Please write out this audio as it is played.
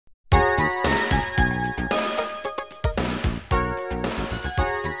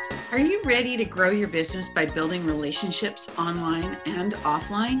Are you ready to grow your business by building relationships online and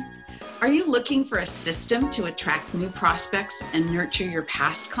offline? Are you looking for a system to attract new prospects and nurture your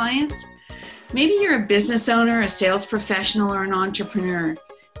past clients? Maybe you're a business owner, a sales professional, or an entrepreneur.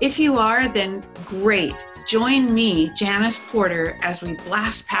 If you are, then great. Join me, Janice Porter, as we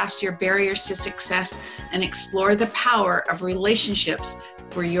blast past your barriers to success and explore the power of relationships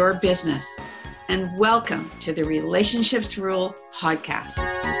for your business. And welcome to the Relationships Rule podcast.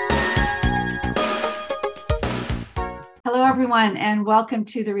 Hello, everyone, and welcome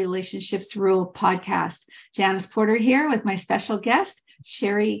to the Relationships Rule podcast. Janice Porter here with my special guest,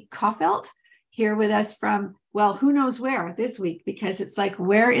 Sherry Koffelt, here with us from, well, who knows where this week, because it's like,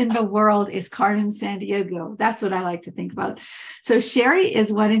 where in the world is Carmen Sandiego? That's what I like to think about. So Sherry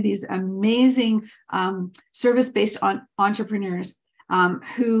is one of these amazing service-based entrepreneurs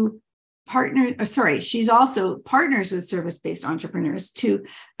who she's also partners with service-based entrepreneurs to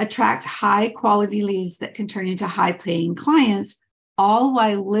attract high quality leads that can turn into high paying clients, all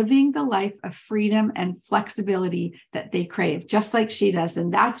while living the life of freedom and flexibility that they crave, just like she does.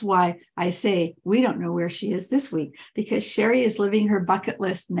 And that's why I say we don't know where she is this week, because Sherry is living her bucket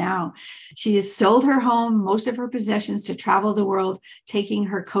list now. She has sold her home, most of her possessions, to travel the world, taking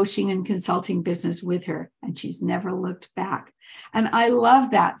her coaching and consulting business with her. And she's never looked back. And I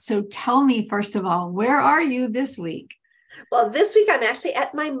love that. So tell me, first of all, where are you this week? Well, this week I'm actually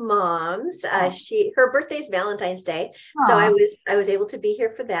at my mom's. Her birthday is Valentine's Day, so I was able to be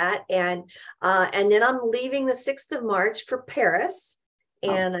here for that, and then I'm leaving the 6th of March for Paris,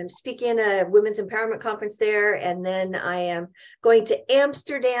 and I'm speaking at a women's empowerment conference there, and then I am going to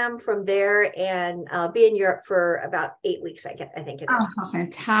Amsterdam from there, and I'll be in Europe for about 8 weeks. I think it is. Oh,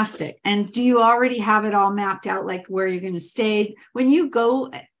 fantastic! And do you already have it all mapped out, like where you're going to stay when you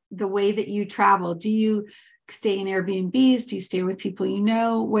go? The way that you travel, do you stay in Airbnbs? Do you stay with people you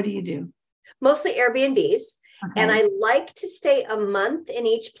know? What do you do? Mostly Airbnbs. Okay. And I like to stay a month in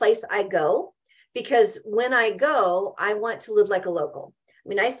each place I go, because when I go, I want to live like a local. I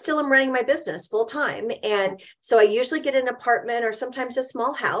mean, I still am running my business full time. And so I usually get an apartment or sometimes a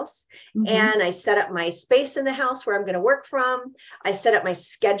small house, and I set up my space in the house where I'm going to work from. I set up my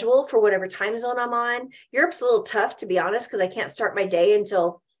schedule for whatever time zone I'm on. Europe's a little tough, to be honest, because I can't start my day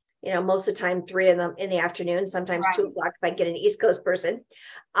until most of the time 3 in the afternoon, sometimes 2 o'clock if I get an East Coast person.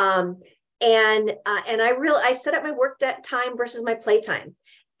 And I set up my work time versus my playtime.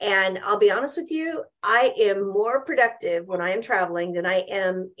 And I'll be honest with you, I am more productive when I am traveling than I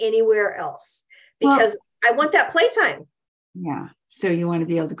am anywhere else, because I want that playtime. Yeah. So you want to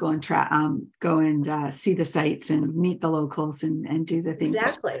be able to go and see the sights and meet the locals and do the things.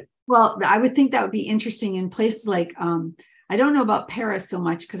 Exactly. Well, I would think that would be interesting in places like, I don't know about Paris so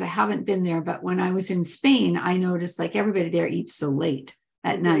much because I haven't been there, but when I was in Spain, I noticed like everybody there eats so late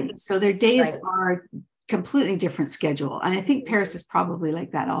at night. So their days are completely different schedule. And I think Paris is probably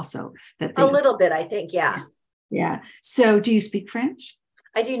like that also. A little bit, I think. Yeah. Yeah. So do you speak French?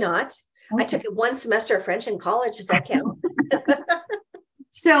 I do not. Okay. I took 1 semester of French in college. Does that count?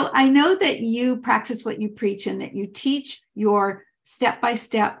 So I know that you practice what you preach and that you teach your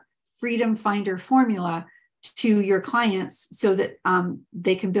step-by-step freedom finder formula to your clients so that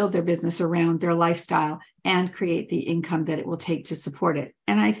they can build their business around their lifestyle and create the income that it will take to support it.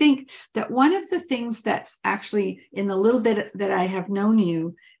 And I think that one of the things that actually, in the little bit that I have known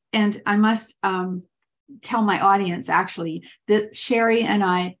you, and I must tell my audience actually that Sherry and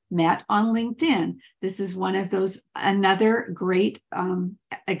I met on LinkedIn. This is one of those, another great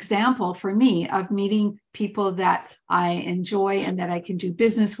example for me of meeting people that I enjoy and that I can do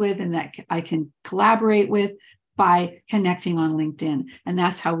business with and that I can collaborate with by connecting on LinkedIn. And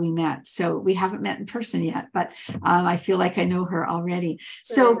that's how we met. So we haven't met in person yet, but I feel like I know her already.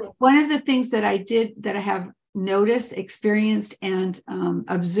 So one of the things that I have noticed, experienced, and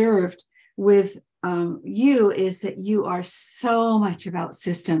observed with you is that you are so much about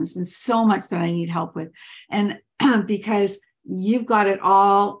systems and so much that I need help with. And because you've got it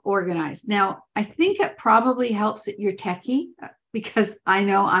all organized. Now, I think it probably helps that you're techie, because I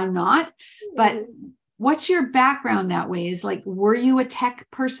know I'm not, but what's your background that way? Is like, were you a tech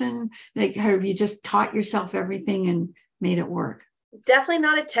person? Like, have you just taught yourself everything and made it work? Definitely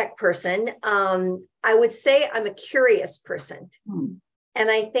not a tech person. I would say I'm a curious person. And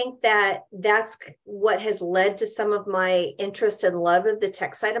I think that that's what has led to some of my interest and love of the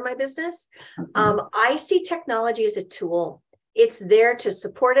tech side of my business. I see technology as a tool. It's there to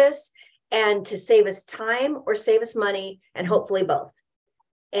support us and to save us time or save us money, and hopefully both.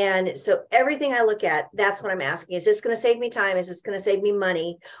 And so everything I look at, that's what I'm asking. Is this going to save me time? Is this going to save me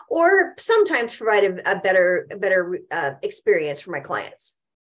money? Or sometimes provide a better experience for my clients?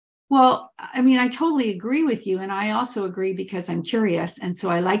 Well, I mean, I totally agree with you. And I also agree because I'm curious. And so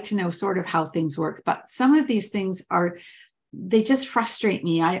I like to know sort of how things work. But some of these things are, they just frustrate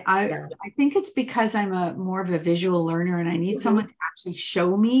me. Yeah. I think it's because I'm a more of a visual learner and I need someone to actually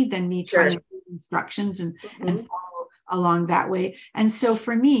show me than me trying Sure. to read instructions and Mhm. follow along that way. And so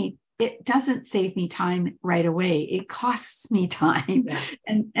for me, it doesn't save me time right away. It costs me time. Yeah.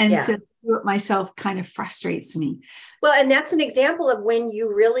 And Yeah. so to do it myself kind of frustrates me. Well, and that's an example of when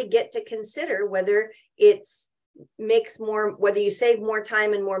you really get to consider whether it's makes more, whether you save more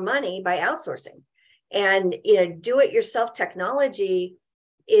time and more money by outsourcing. And, do it yourself technology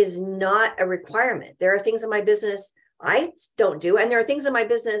is not a requirement. There are things in my business I don't do. And there are things in my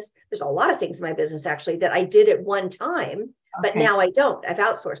business, there's a lot of things in my business actually that I did at one time, but Okay. now I don't. I've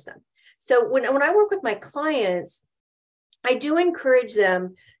outsourced them. So when I work with my clients, I do encourage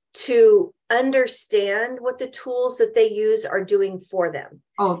them to understand what the tools that they use are doing for them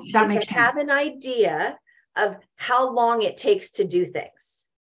Oh, that and to makes have sense. an idea of how long it takes to do things.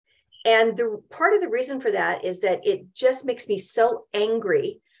 And the part of the reason for that is that it just makes me so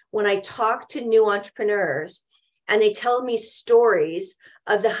angry when I talk to new entrepreneurs and they tell me stories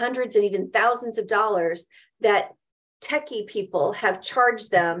of the hundreds and even thousands of dollars that techie people have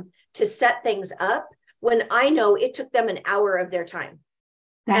charged them to set things up when I know it took them an hour of their time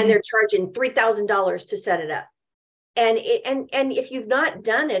That and is, they're charging $3,000 to set it up. And if you've not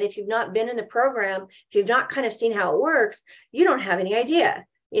done it, if you've not been in the program, if you've not kind of seen how it works, you don't have any idea,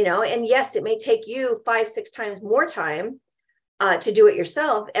 and yes, it may take you 5-6 times more time to do it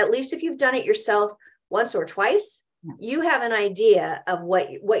yourself. At least if you've done it yourself once or twice, you have an idea of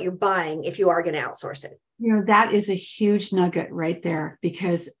what you're buying if you are going to outsource it. that is a huge nugget right there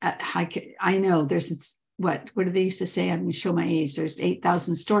because I know there's what do they used to say? I'm going to show my age. There's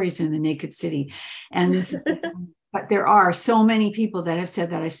 8,000 stories in the naked city. And this is, but there are so many people that have said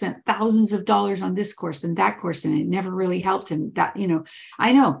that I spent thousands of dollars on this course and that course, and it never really helped. And that,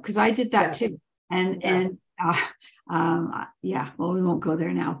 I know, because I did that too. And well, we won't go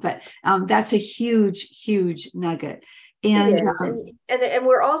there now, but that's a huge nugget. And it is. And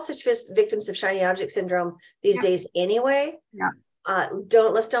we're all such victims of shiny object syndrome these days anyway. Yeah.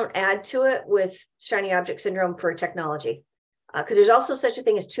 Let's don't add to it with shiny object syndrome for technology, because there's also such a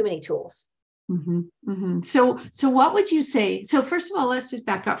thing as too many tools. So what would you say? So first of all, let's just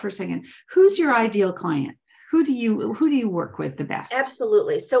back up for a second. Who's your ideal client? Who do you work with the best?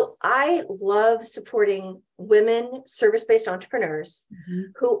 Absolutely. So I love supporting women, service-based entrepreneurs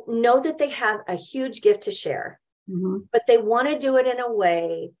who know that they have a huge gift to share, but they want to do it in a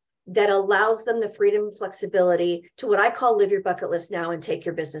way that allows them the freedom and flexibility to what I call live your bucket list now and take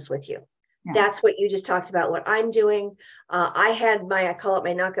your business with you. Yeah. That's what you just talked about, what I'm doing. I call it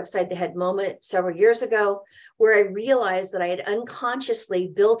my knock upside the head moment several years ago, where I realized that I had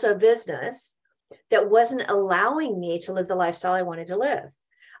unconsciously built a business that wasn't allowing me to live the lifestyle I wanted to live.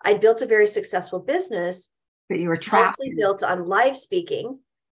 I built a very successful business, but you were trapped. Mostly built on live speaking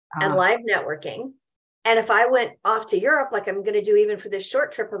and live networking. And if I went off to Europe, like I'm going to do even for this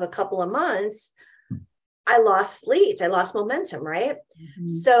short trip of a couple of months, I lost leads, I lost momentum, right?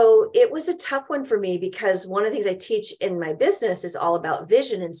 So it was a tough one for me because one of the things I teach in my business is all about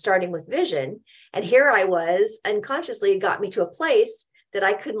vision and starting with vision. And here I was unconsciously, it got me to a place that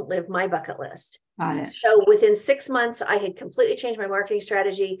I couldn't live my bucket list. Got it. So within 6 months, I had completely changed my marketing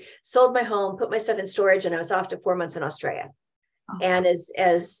strategy, sold my home, put my stuff in storage, and I was off to 4 months in Australia. And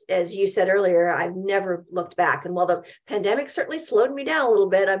as you said earlier, I've never looked back. And while the pandemic certainly slowed me down a little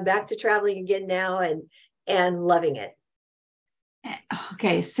bit, I'm back to traveling again now and loving it.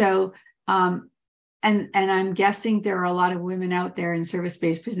 Okay, so and I'm guessing there are a lot of women out there in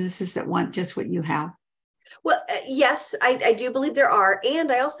service-based businesses that want just what you have. Well, yes, I do believe there are.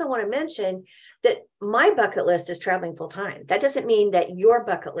 And I also want to mention that my bucket list is traveling full time. That doesn't mean that your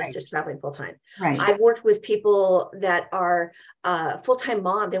bucket list is traveling full time. Right. I've worked with people that are full-time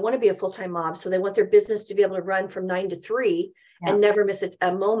mom. They want to be a full-time mom. So they want their business to be able to run from 9 to 3 and never miss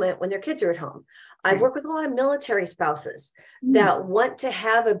a moment when their kids are at home. I've worked with a lot of military spouses that want to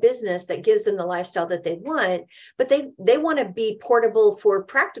have a business that gives them the lifestyle that they want, but they want to be portable for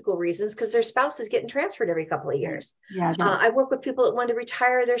practical reasons because their spouse is getting transferred every couple of years. I work with people that want to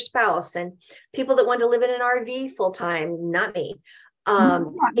retire their spouse and people that want to live in an RV full time, not me. I've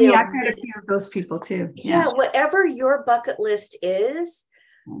had a few of those people too. Yeah, whatever your bucket list is,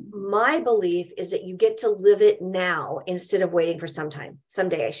 my belief is that you get to live it now instead of waiting for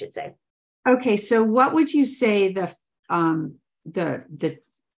someday, I should say. Okay, so what would you say the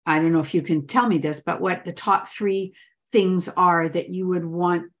I don't know if you can tell me this, but what the top 3 things are that you would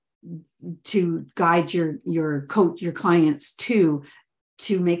want to guide your clients to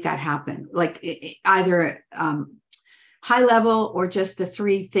to make that happen? Like either high level or just the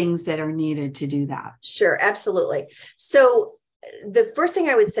 3 things that are needed to do that? Sure, absolutely. So the first thing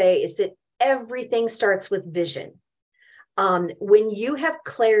I would say is that everything starts with vision. When you have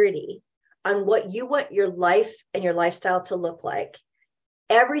clarity on what you want your life and your lifestyle to look like,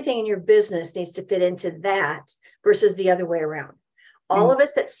 everything in your business needs to fit into that versus the other way around. All of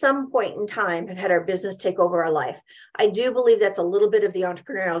us at some point in time have had our business take over our life. I do believe that's a little bit of the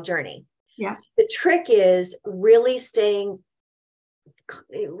entrepreneurial journey. Yeah. The trick is really staying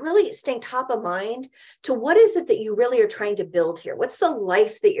top of mind to what is it that you really are trying to build here? What's the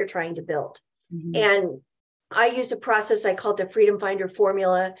life that you're trying to build? Mm-hmm. And I use a process, I call it the Freedom Finder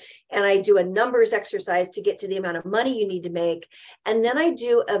formula, and I do a numbers exercise to get to the amount of money you need to make. And then I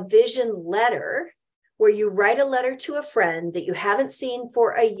do a vision letter where you write a letter to a friend that you haven't seen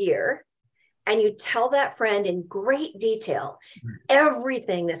for a year, and you tell that friend in great detail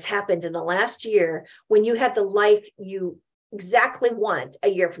everything that's happened in the last year when you had the life you exactly want a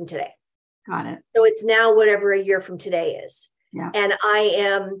year from today. Got it. So it's now whatever a year from today is. Yeah. And I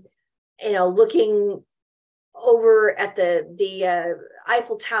am, looking over at the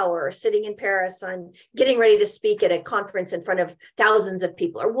Eiffel Tower, sitting in Paris on getting ready to speak at a conference in front of thousands of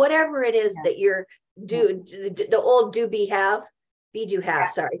people, or whatever it is that you're the old be do have,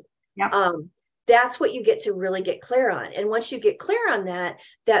 sorry. Yeah. That's what you get to really get clear on. And once you get clear on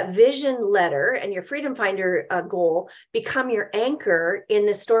that vision letter and your Freedom Finder goal become your anchor in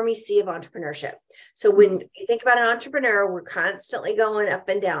the stormy sea of entrepreneurship. So when you think about an entrepreneur, we're constantly going up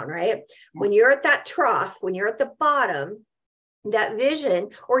and down, right? Yeah. When you're at that trough, when you're at the bottom, that vision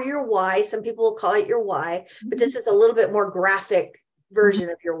or your why, some people will call it your why, but this is a little bit more graphic version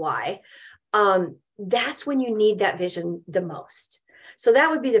of your why. That's when you need that vision the most. So that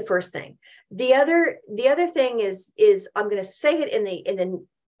would be the first thing. The other thing is I'm going to say it in the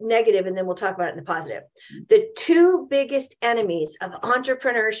negative, and then we'll talk about it in the positive. The 2 biggest enemies of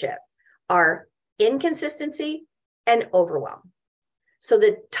entrepreneurship are inconsistency and overwhelm. So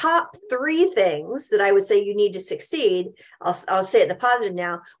the top 3 things that I would say you need to succeed, I'll say it in the positive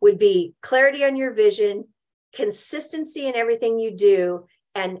now, would be clarity on your vision, consistency in everything you do,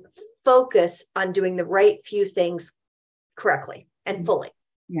 and focus on doing the right few things correctly and fully,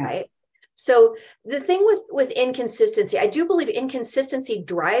 right? So the thing with inconsistency, I do believe inconsistency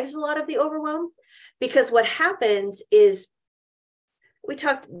drives a lot of the overwhelm, because what happens is, we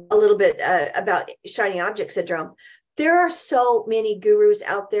talked a little bit about shiny object syndrome. There are so many gurus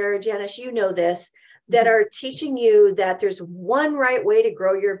out there, Janice, you know this, that are teaching you that there's one right way to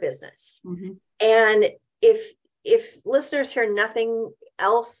grow your business. Mm-hmm. And if listeners hear nothing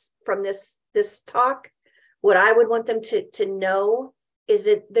else from this talk, what I would want them to know is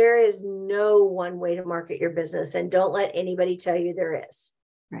that there is no one way to market your business, and don't let anybody tell you there is.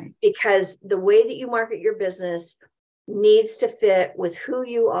 Right. Because the way that you market your business needs to fit with who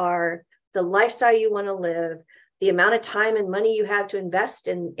you are, the lifestyle you want to live, the amount of time and money you have to invest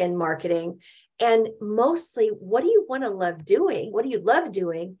in marketing, and mostly, what do you want to love doing? What do you love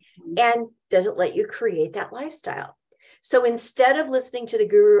doing? And does it let you create that lifestyle? So instead of listening to the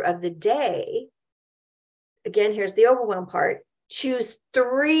guru of the day, again, here's the overwhelm part. Choose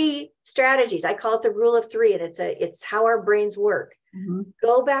 3 strategies. I call it the rule of 3, and it's how our brains work. Mm-hmm.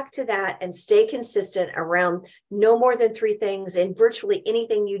 Go back to that and stay consistent around no more than 3 things in virtually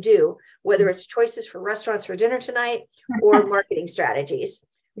anything you do, whether it's choices for restaurants for dinner tonight or marketing strategies.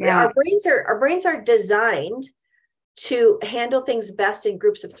 Yeah. Our brains are designed to handle things best in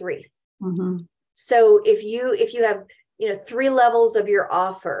groups of 3. Mm-hmm. So if you have 3 levels of your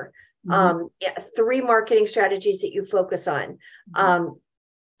offer, 3 marketing strategies that you focus on,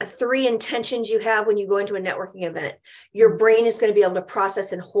 3 intentions you have when you go into a networking event, your brain is going to be able to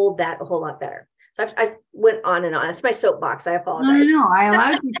process and hold that a whole lot better. So I went on and on. It's my soapbox. I apologize. No, I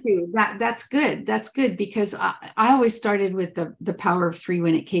allowed you to. That's good. That's good, because I always started with the power of 3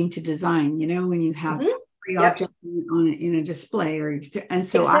 when it came to design. When you have 3 objects in a display, and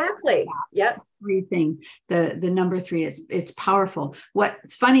so exactly. Yep. 3 thing, the number 3, it's powerful.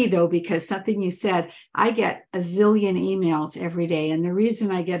 What's funny though, because something you said, I get a zillion emails every day, and the reason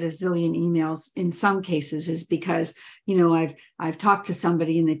I get a zillion emails in some cases is because I've talked to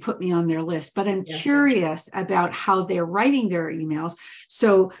somebody and they put me on their list, but I'm curious about how they're writing their emails.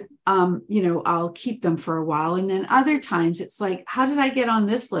 So I'll keep them for a while, and then other times it's like, how did I get on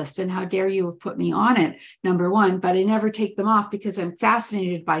this list, and how dare you have put me on it, number 1, but I never take them off because I'm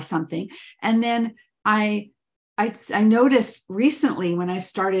fascinated by something. And then I noticed recently when I've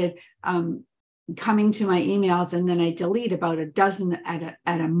started coming to my emails, and then I delete about a dozen at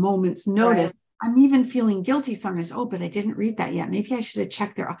a moment's notice. I'm even feeling guilty sometimes. Oh, but I didn't read that yet. Maybe I should have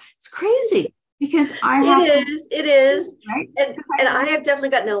checked there. It's crazy because I have It is. right? And I have definitely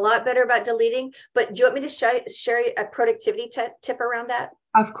gotten a lot better about deleting, but do you want me to share a productivity tip around that?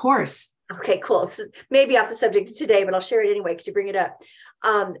 Of course. Okay, cool. So maybe off the subject today, but I'll share it anyway because you bring it up.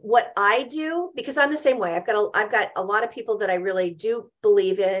 What I do, because I'm the same way. I've got a lot of people that I really do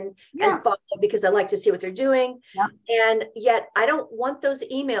believe in and follow because I like to see what they're doing. Yeah. And yet I don't want those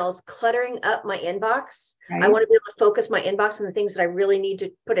emails cluttering up my inbox. Right. I want to be able to focus my inbox on the things that I really need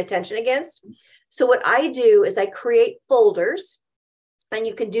to put attention against. So what I do is I create folders. And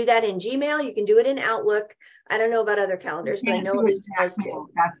you can do that in Gmail. You can do it in Outlook. I don't know about other calendars, but I know at least those two.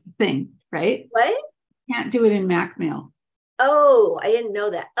 That's the thing, right? What? Can't do it in Mac Mail. Oh, I didn't know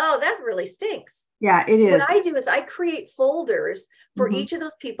that. Oh, that really stinks. Yeah, it is. What I do is I create folders for each of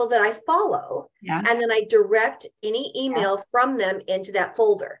those people that I follow. Yes. And then I direct any email from them into that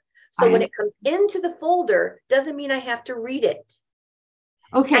folder. So when it comes into the folder, doesn't mean I have to read it.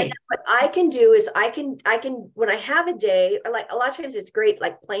 Okay. And what I can do is I can, when I have a day, or like a lot of times it's great,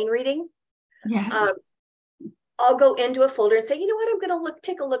 like plain reading. Yes. I'll go into a folder and say, you know what, I'm going to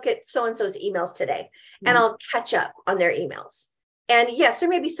take a look at so-and-so's emails today, and I'll catch up on their emails. And yes, there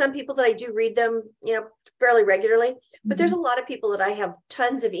may be some people that I do read them, fairly regularly, but there's a lot of people that I have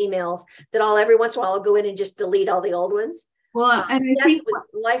tons of emails that every once in a while I'll go in and just delete all the old ones. Well, and I that's think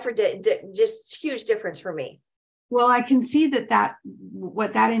life or just huge difference for me. Well, I can see that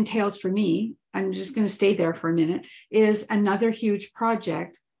what that entails for me, I'm just going to stay there for a minute, is another huge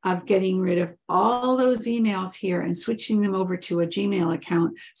project of getting rid of all those emails here and switching them over to a Gmail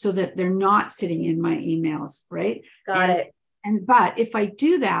account so that they're not sitting in my emails, right? Got it. But if I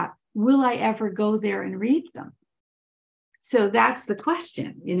do that, will I ever go there and read them? So that's the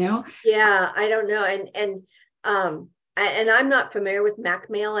question, Yeah, I don't know. And I'm not familiar with Mac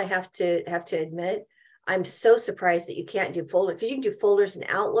Mail, I have to admit. I'm so surprised that you can't do folders, because you can do folders in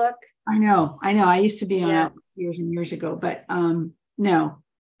Outlook. I know. I used to be on Outlook years and years ago, but no,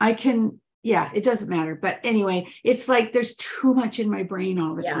 I can. Yeah, it doesn't matter. But anyway, it's like there's too much in my brain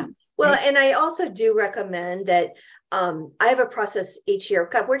all the time. Well, right? And I also do recommend that I have a process each year.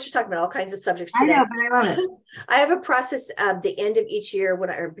 God, we're just talking about all kinds of subjects today. I know, but I love it. I have a process at the end of each year,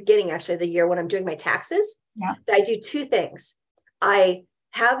 beginning actually of the year, when I'm doing my taxes. Yeah. I do two things. I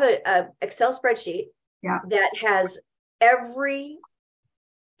have a Excel spreadsheet that has every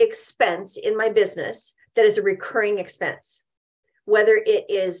expense in my business that is a recurring expense, whether it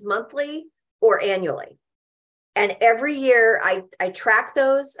is monthly or annually. And every year I track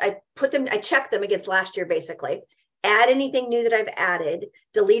those, I check them against last year, basically, add anything new that I've added,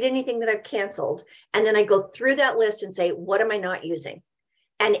 delete anything that I've canceled. And then I go through that list and say, what am I not using?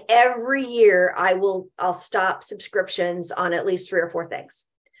 And every year I'll stop subscriptions on at least 3 or 4 things.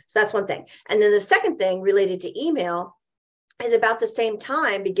 So that's one thing. And then the second thing related to email is about the same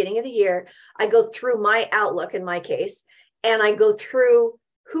time, beginning of the year, I go through my Outlook in my case, and I go through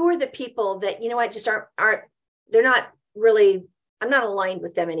who are the people that, just aren't, they're not really, I'm not aligned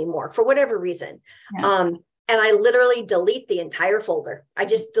with them anymore for whatever reason. Yeah. And I literally delete the entire folder. I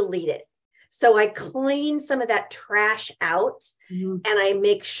just delete it. So I clean some of that trash out, and I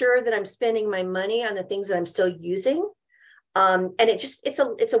make sure that I'm spending my money on the things that I'm still using. And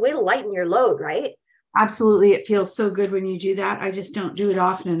it's a way to lighten your load, right? Absolutely. It feels so good when you do that. I just don't do it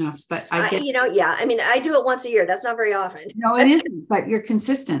often enough, but I get, I mean, I do it once a year. That's not very often. No, it isn't, but you're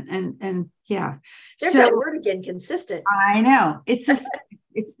consistent. And yeah. There's that word again, consistent. I know. It's just,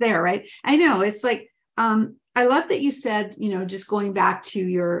 it's there, right? I know. It's like, I love that you said, just going back to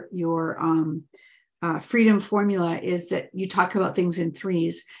your freedom formula, is that you talk about things in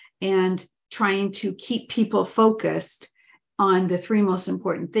threes and trying to keep people focused on the 3 most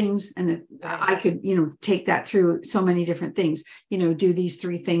important things. And I could, take that through so many different things, do these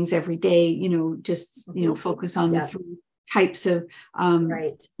 3 things every day, just, focus on the 3 types of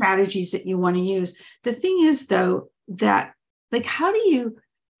strategies that you want to use. The thing is, though, that like, how do you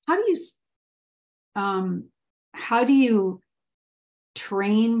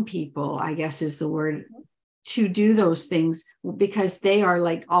train people, I guess is the word, to do those things, because they are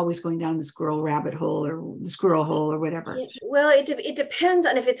like always going down the squirrel rabbit hole or the squirrel hole or whatever? Well, it depends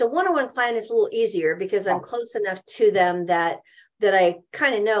on if it's a one-on-one client, it's a little easier because I'm close enough to them that I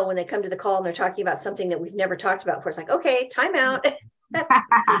kind of know when they come to the call and they're talking about something that we've never talked about before. It's like, okay, time out.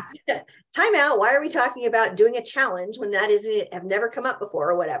 Time out. Why are we talking about doing a challenge when that have never come up before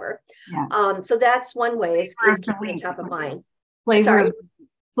or whatever? Yeah. So that's one way is keeping it top of mind.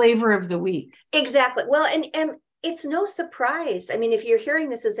 Flavor of the week. Exactly. Well, and it's no surprise. I mean, if you're hearing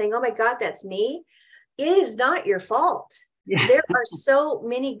this and saying, oh my God, that's me, it is not your fault. Yeah. There are so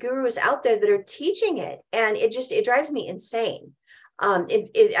many gurus out there that are teaching it, and it drives me insane.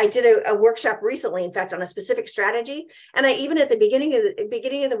 I did a workshop recently, in fact, on a specific strategy. And I, even at the beginning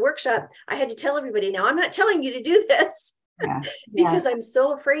of the workshop, I had to tell everybody, now I'm not telling you to do this, Yes. because Yes. I'm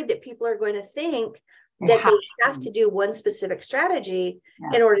so afraid that people are going to think They that have they have to do one specific strategy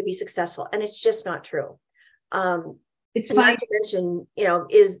Yeah. in order to be successful. And it's just not true. It's And funny. not to mention,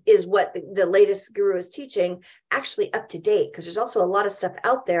 is what the latest guru is teaching actually up to date? Because there's also a lot of stuff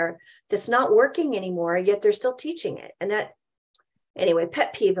out there that's not working anymore, yet they're still teaching it. And that, anyway,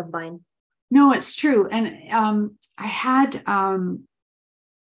 pet peeve of mine. No, it's true. And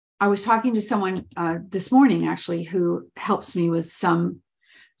I was talking to someone this morning, actually, who helps me with some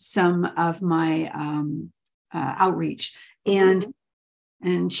of my outreach. And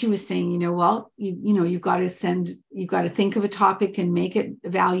she was saying, well, you've got to think of a topic and make it a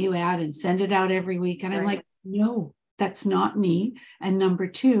value add and send it out every week. And I'm like, no, that's not me. And number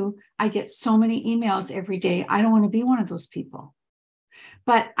two, I get so many emails every day. I don't want to be one of those people.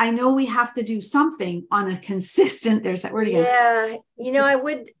 But I know we have to do something on a consistent, there's that word again. Yeah. I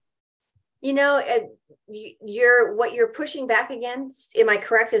would, what you're pushing back against, am I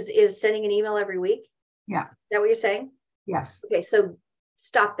correct, is sending an email every week? Yeah. Is that what you're saying? Yes. Okay. So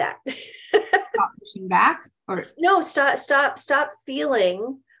stop that. Stop pushing back, or no, stop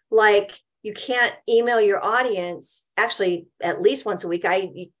feeling like you can't email your audience actually at least once a week.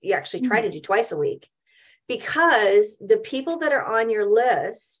 You actually try to do twice a week, because the people that are on your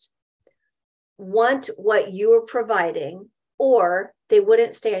list want what you are providing, or they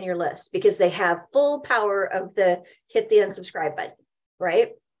wouldn't stay on your list, because they have full power of hit the unsubscribe button,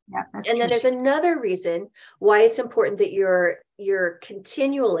 right? Yeah, that's and true. Then there's another reason why it's important that you're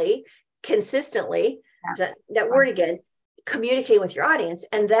consistently, that word again, communicating with your audience.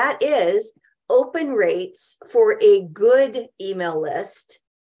 And that is, open rates for a good email list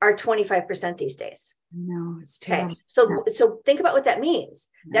are 25% these days. No, it's terrible. Okay. So think about what that means.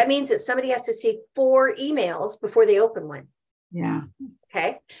 That means that somebody has to see 4 emails before they open one. Yeah.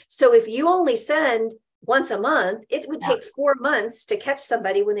 Okay. So if you only send once a month, it would take 4 months to catch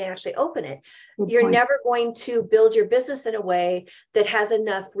somebody when they actually open it. You're never going to build your business in a way that has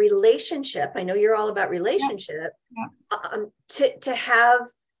enough relationship. I know you're all about relationship.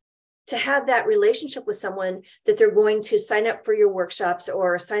 To have that relationship with someone that they're going to sign up for your workshops,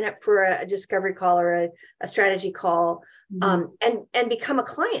 or sign up for a discovery call, or a strategy call, and become a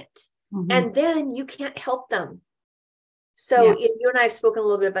client. And then you can't help them. So you and I have spoken a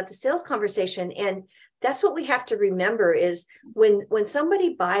little bit about the sales conversation, and that's what we have to remember is when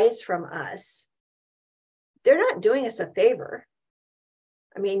somebody buys from us, they're not doing us a favor.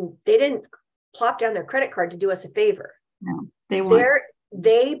 I mean, they didn't plop down their credit card to do us a favor. No,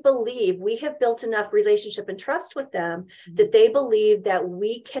 they believe we have built enough relationship and trust with them that they believe that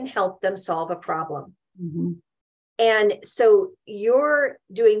we can help them solve a problem. And so you're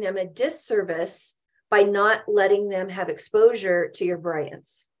doing them a disservice by not letting them have exposure to your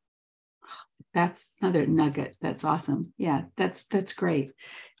brilliance. That's another nugget. That's awesome. Yeah, that's great.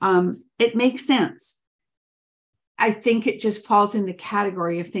 It makes sense. I think it just falls in the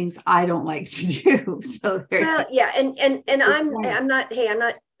category of things I don't like to do. So and I'm not,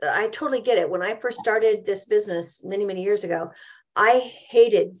 I totally get it. When I first started this business many years ago, I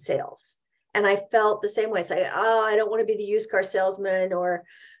hated sales, and I felt the same way. It's like, I don't want to be the used car salesman, or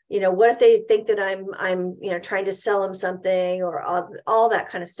what if they think that I'm trying to sell them something, or all that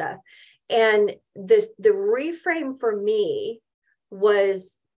kind of stuff. And the reframe for me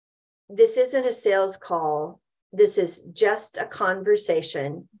was, this isn't a sales call. This is just a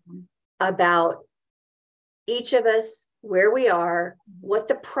conversation about each of us, where we are, what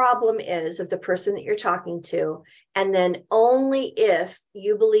the problem is of the person that you're talking to. And then only if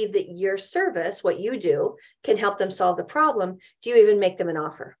you believe that your service, what you do, can help them solve the problem, do you even make them an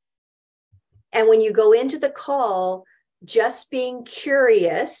offer. And when you go into the call, just being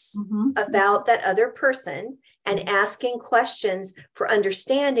curious about that other person and asking questions for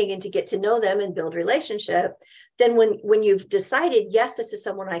understanding and to get to know them and build relationship, then when you've decided, yes, this is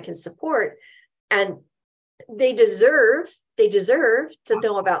someone I can support, and they deserve to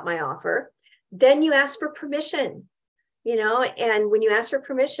know about my offer, then you ask for permission, and when you ask for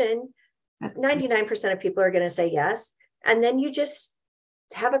permission, 99% of people are going to say yes. And then you just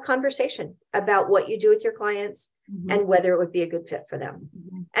have a conversation about what you do with your clients and whether it would be a good fit for them.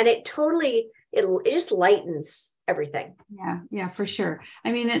 And it just lightens everything. Yeah, for sure.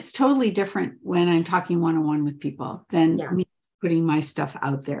 I mean, it's totally different when I'm talking one-on-one with people than me putting my stuff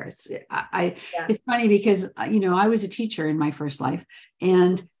out there. It's funny because, I was a teacher in my first life,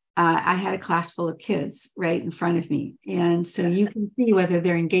 and I had a class full of kids right in front of me. And so you can see whether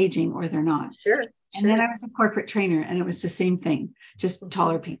they're engaging or they're not. Sure. And then I was a corporate trainer and it was the same thing, just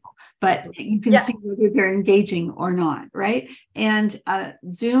taller people, but you can see whether they're engaging or not. Right. And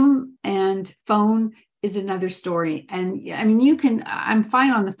Zoom and phone is another story. And I mean, I'm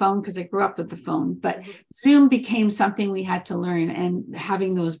fine on the phone because I grew up with the phone, but Zoom became something we had to learn, and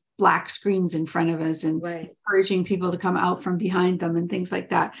having those black screens in front of us and encouraging people to come out from behind them and things like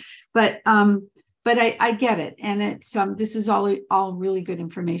that. But I get it. And it's, this is all really good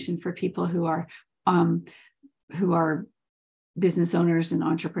information for people who are business owners and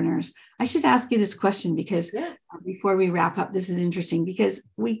entrepreneurs. I should ask you this question because before we wrap up, this is interesting because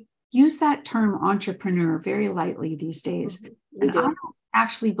we use that term entrepreneur very lightly these days. I don't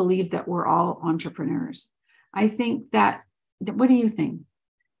actually believe that we're all entrepreneurs. I think that, what do you think?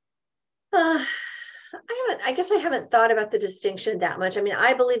 I guess I haven't thought about the distinction that much. I mean,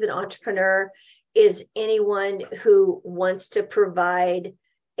 I believe an entrepreneur is anyone who wants to provide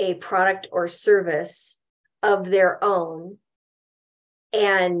a product or service of their own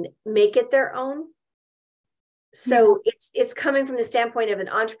and make it their own. So it's coming from the standpoint of an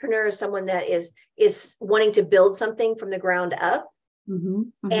entrepreneur as someone that is wanting to build something from the ground up.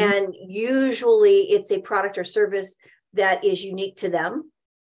 And usually it's a product or service that is unique to them.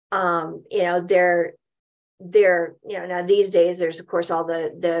 Now these days there's of course all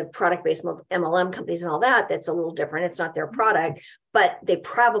the product-based MLM companies and all that. That's a little different. It's not their product, but they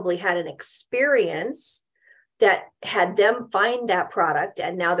probably had an experience that had them find that product,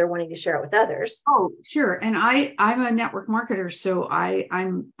 and now they're wanting to share it with others. Oh, sure. And I'm a network marketer, so I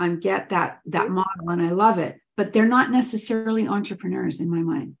get that model and I love it. But they're not necessarily entrepreneurs in my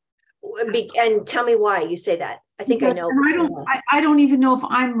mind. And tell me why you say that. I think I know. I don't even know if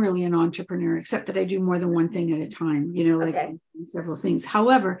I'm really an entrepreneur, except that I do more than one thing at a time, like several things.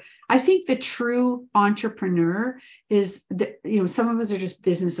 However, I think the true entrepreneur is that, some of us are just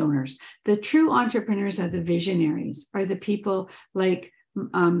business owners. The true entrepreneurs are the visionaries, are the people like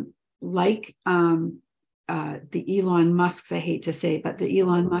the Elon Musks, I hate to say, but the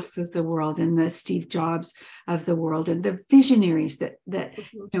Elon Musks of the world and the Steve Jobs of the world and the visionaries that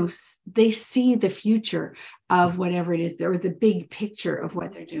they see the future of whatever it is, or the big picture of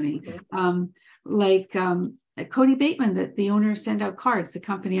what they're doing. Cody Bateman, the owner of Send Out Cards, the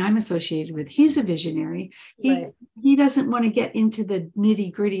company I'm associated with, he's a visionary. He doesn't want to get into the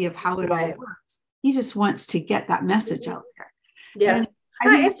nitty gritty of how it all works. He just wants to get that message out there. Yeah.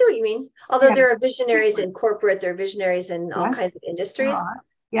 And I see what you mean. Although there are visionaries in corporate, there are visionaries in all kinds of industries.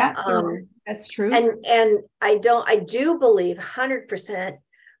 That's true. And I do believe 100%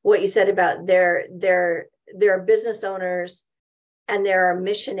 what you said about there are business owners and there are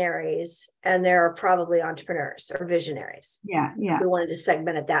missionaries and there are probably entrepreneurs or visionaries. Yeah. We wanted to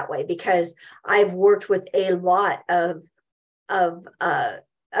segment it that way because I've worked with a lot of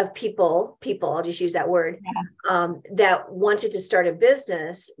people, I'll just use that word, that wanted to start a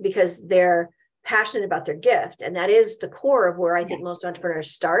business because they're passionate about their gift. And that is the core of where I think most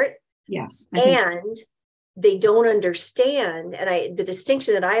entrepreneurs start. Yes. And they don't understand. And the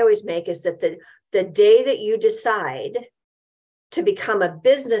distinction that I always make is that the day that you decide to become a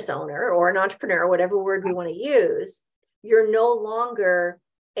business owner or an entrepreneur, whatever word we want to use, you're no longer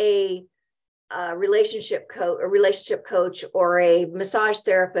a relationship coach or a massage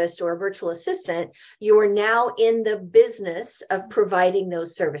therapist or a virtual assistant. You are now in the business of providing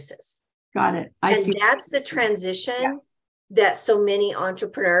those services. Got it. That's the transition that so many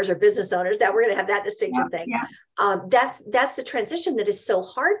entrepreneurs or business owners, that we're going to have that distinction thing. That's the transition that is so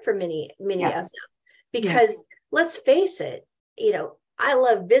hard for many of them, because let's face it, I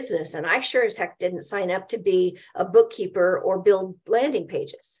love business and I sure as heck didn't sign up to be a bookkeeper or build landing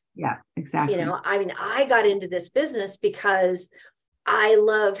pages. Yeah, exactly. I got into this business because I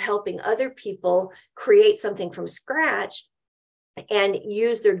love helping other people create something from scratch and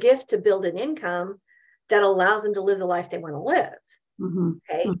use their gift to build an income that allows them to live the life they want to live.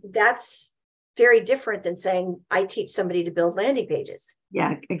 Okay. That's very different than saying I teach somebody to build landing pages.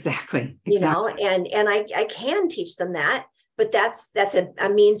 Yeah, exactly. And I can teach them that. But that's a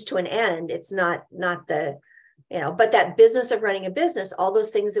means to an end. It's not the, but that business of running a business, all those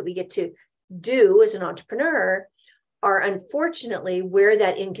things that we get to do as an entrepreneur are unfortunately where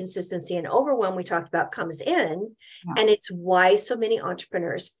that inconsistency and overwhelm we talked about comes in. And it's why so many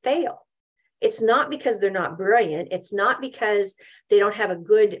entrepreneurs fail. It's not because they're not brilliant. It's not because they don't have a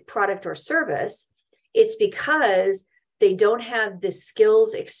good product or service. It's because they don't have the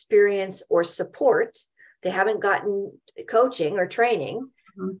skills, experience, or support. They haven't gotten coaching or training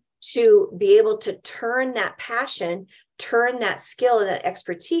to be able to turn that passion turn that skill and that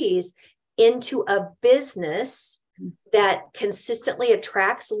expertise into a business that consistently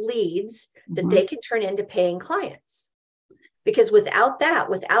attracts leads that they can turn into paying clients. Because without that,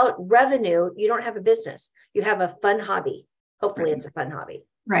 without revenue, you don't have a business. You have a fun hobby. Hopefully it's a fun hobby.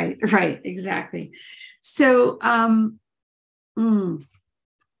 Right, exactly. So,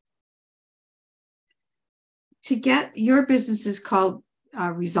 to get your business is called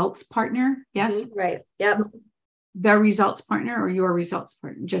Results Partner. Yes. Right. Yep. The Results Partner or your Results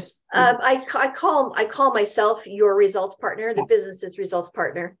Partner? Just I call myself your results partner. The business is Results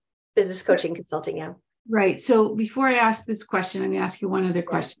Partner, business coaching consulting. Yeah. Right. So before I ask this question, I'm going to ask you one other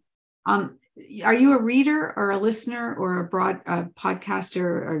question. Are you a reader or a listener or a podcaster,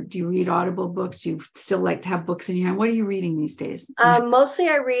 or do you read Audible books? Do you still like to have books in your hand? What are you reading these days? Mostly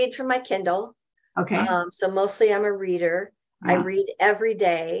I read from my Kindle. Okay. So mostly I'm a reader. Yeah. I read every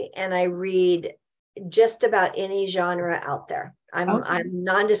day, and I read just about any genre out there. I'm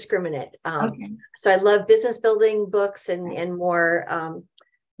non-discriminate. So I love business building books and more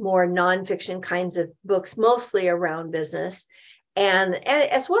nonfiction kinds of books, mostly around business, and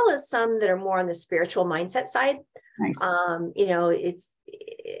as well as some that are more on the spiritual mindset side. Nice.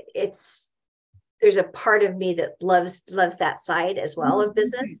 It's there's a part of me that loves that side as well of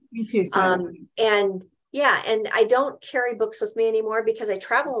business. Me too. And I don't carry books with me anymore because I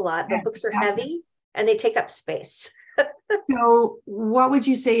travel a lot, but books are heavy and they take up space. So what would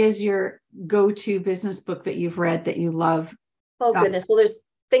you say is your go-to business book that you've read that you love? Oh, goodness. Well, there's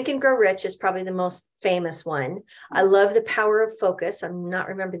Think and Grow Rich is probably the most famous one. I love The Power of Focus. I'm not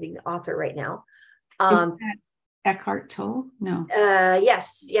remembering the author right now. Is that Eckhart Tolle? No.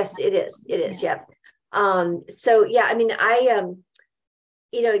 Yes, it is. It is. Yep. So yeah, I mean,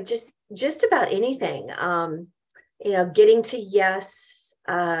 just about anything, getting to yes,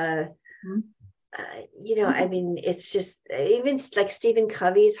 I mean, it's just even like Stephen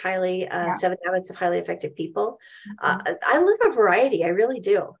Covey's 7 Habits of Highly Effective People. I love a variety. I really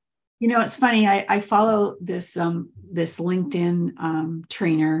do. It's funny. I follow this LinkedIn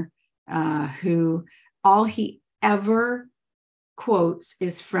trainer who all he ever quotes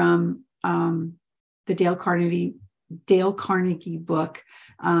is from the Dale Carnegie book,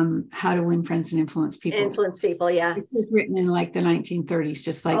 How to Win Friends and Influence People. Yeah. It was written in like the 1930s,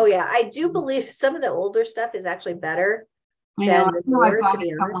 just like. Oh yeah, I do believe some of the older stuff is actually better. I know I've got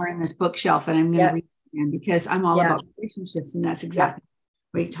it somewhere in this bookshelf, and I'm going to read it again because I'm all about relationships, and that's exactly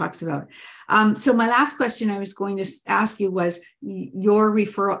what he talks about. So my last question I was going to ask you was your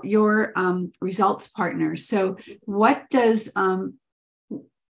results partner. So what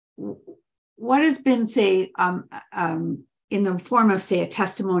has been, say, in the form of, say, a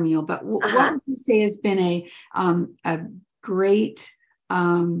testimonial, but what would you say has been a great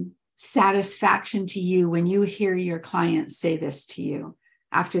satisfaction to you when you hear your clients say this to you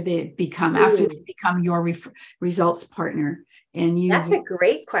after they become your results partner? And that's a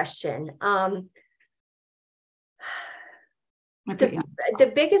great question. The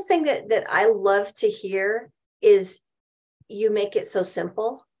biggest thing that I love to hear is you make it so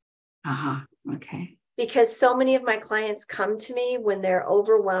simple. Okay. Because so many of my clients come to me when they're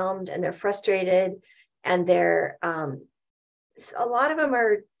overwhelmed and they're frustrated, and they're a lot of them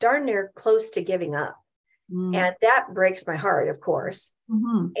are darn near close to giving up. And that breaks my heart, of course.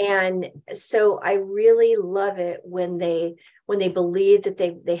 And so I really love it when they believe that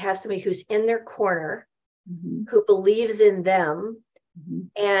they have somebody who's in their corner, who believes in them,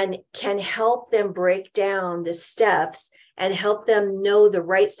 and can help them break down the steps and help them know the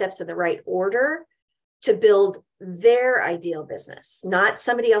right steps in the right order to build their ideal business, not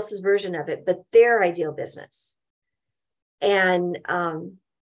somebody else's version of it, but their ideal business. And then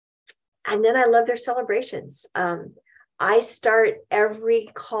I love their celebrations. I start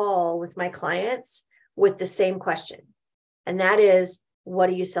every call with my clients with the same question. And that is, what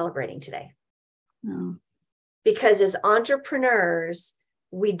are you celebrating today? Because as entrepreneurs,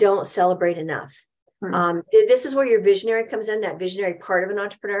 we don't celebrate enough. This is where your visionary comes in, that visionary part of an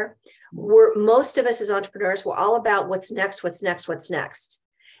entrepreneur. Most of us as entrepreneurs, we're all about what's next.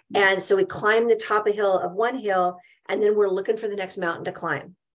 And so we climb the top of one hill, and then we're looking for the next mountain to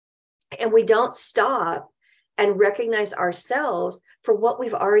climb. And we don't stop and recognize ourselves for what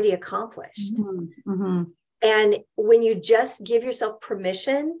we've already accomplished. And when you just give yourself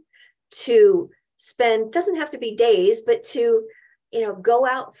permission to spend, doesn't have to be days, but to go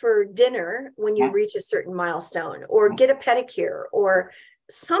out for dinner when you reach a certain milestone, or get a pedicure, or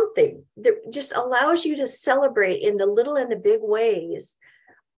something that just allows you to celebrate in the little and the big ways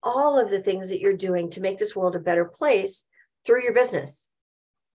all of the things that you're doing to make this world a better place through your business.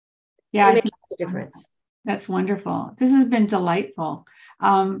 It makes a difference. That's wonderful. This has been delightful.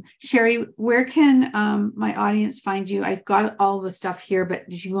 Sherry, where can my audience find you? I've got all the stuff here, but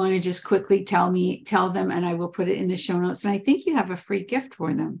if you want to just quickly tell them, and I will put it in the show notes. And I think you have a free gift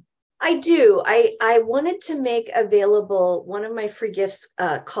for them. I do. I wanted to make available one of my free gifts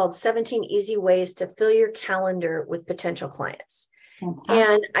called 17 Easy Ways to Fill Your Calendar with Potential Clients.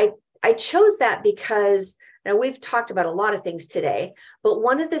 Fantastic. And I chose that because now we've talked about a lot of things today, but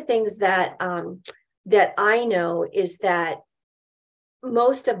one of the things that that I know is that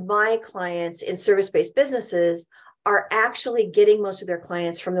most of my clients in service-based businesses are actually getting most of their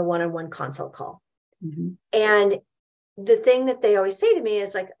clients from the one-on-one consult call. Mm-hmm. And the thing that they always say to me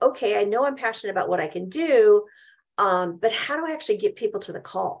is like, okay, I know I'm passionate about what I can do, but how do I actually get people to the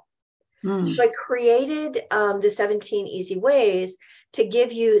call? So I created the 17 Easy Ways to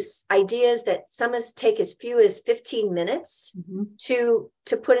give you ideas that some take as few as 15 minutes to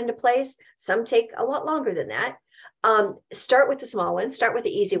put into place. Some take a lot longer than that. Start with the small ones, start with the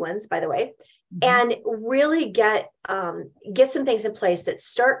easy ones, by the way, and really get some things in place that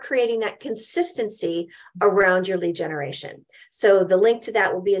start creating that consistency around your lead generation. So the link to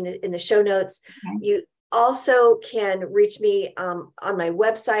that will be in the show notes. Okay. You also can reach me on my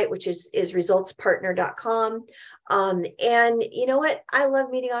website, which is resultspartner.com. And you know what? I love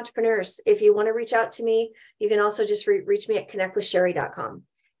meeting entrepreneurs. If you want to reach out to me, you can also just reach me at connectwithsherry.com.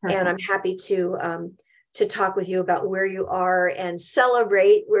 And I'm happy to talk with you about where you are and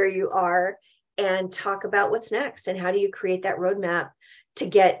celebrate where you are and talk about what's next and how do you create that roadmap to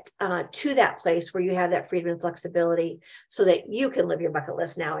get to that place where you have that freedom and flexibility so that you can live your bucket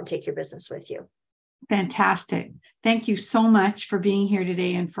list now and take your business with you. Fantastic. Thank you so much for being here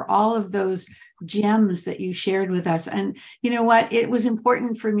today and for all of those gems that you shared with us. And you know what? It was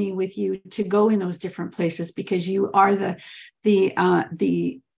important for me with you to go in those different places because you are the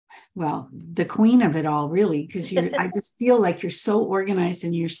queen of it all, really, because I just feel like you're so organized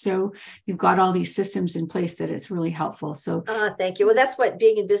and you've got all these systems in place that it's really helpful. So thank you. Well, that's what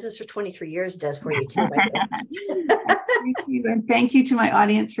being in business for 23 years does for you too. Thank you. And thank you to my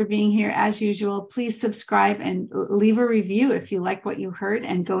audience for being here. As usual, please subscribe and leave a review if you like what you heard,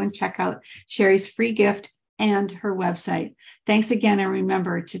 and go and check out Sherry's free gift and her website. Thanks again. And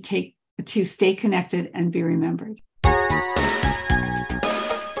remember to stay connected and be remembered.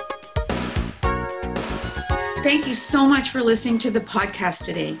 Thank you so much for listening to the podcast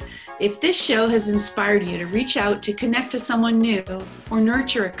today. If this show has inspired you to reach out to connect to someone new or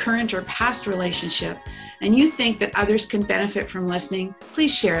nurture a current or past relationship, and you think that others can benefit from listening,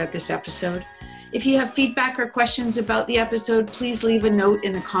 please share this episode. If you have feedback or questions about the episode, please leave a note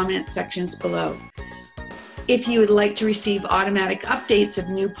in the comments sections below. If you would like to receive automatic updates of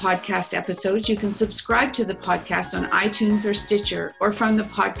new podcast episodes, you can subscribe to the podcast on iTunes or Stitcher or from the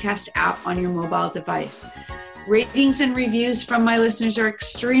podcast app on your mobile device. Ratings and reviews from my listeners are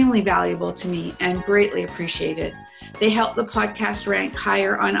extremely valuable to me and greatly appreciated. They help the podcast rank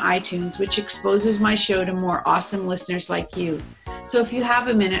higher on iTunes, which exposes my show to more awesome listeners like you. So if you have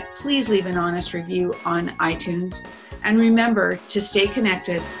a minute, please leave an honest review on iTunes. And remember to stay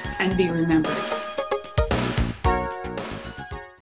connected and be remembered.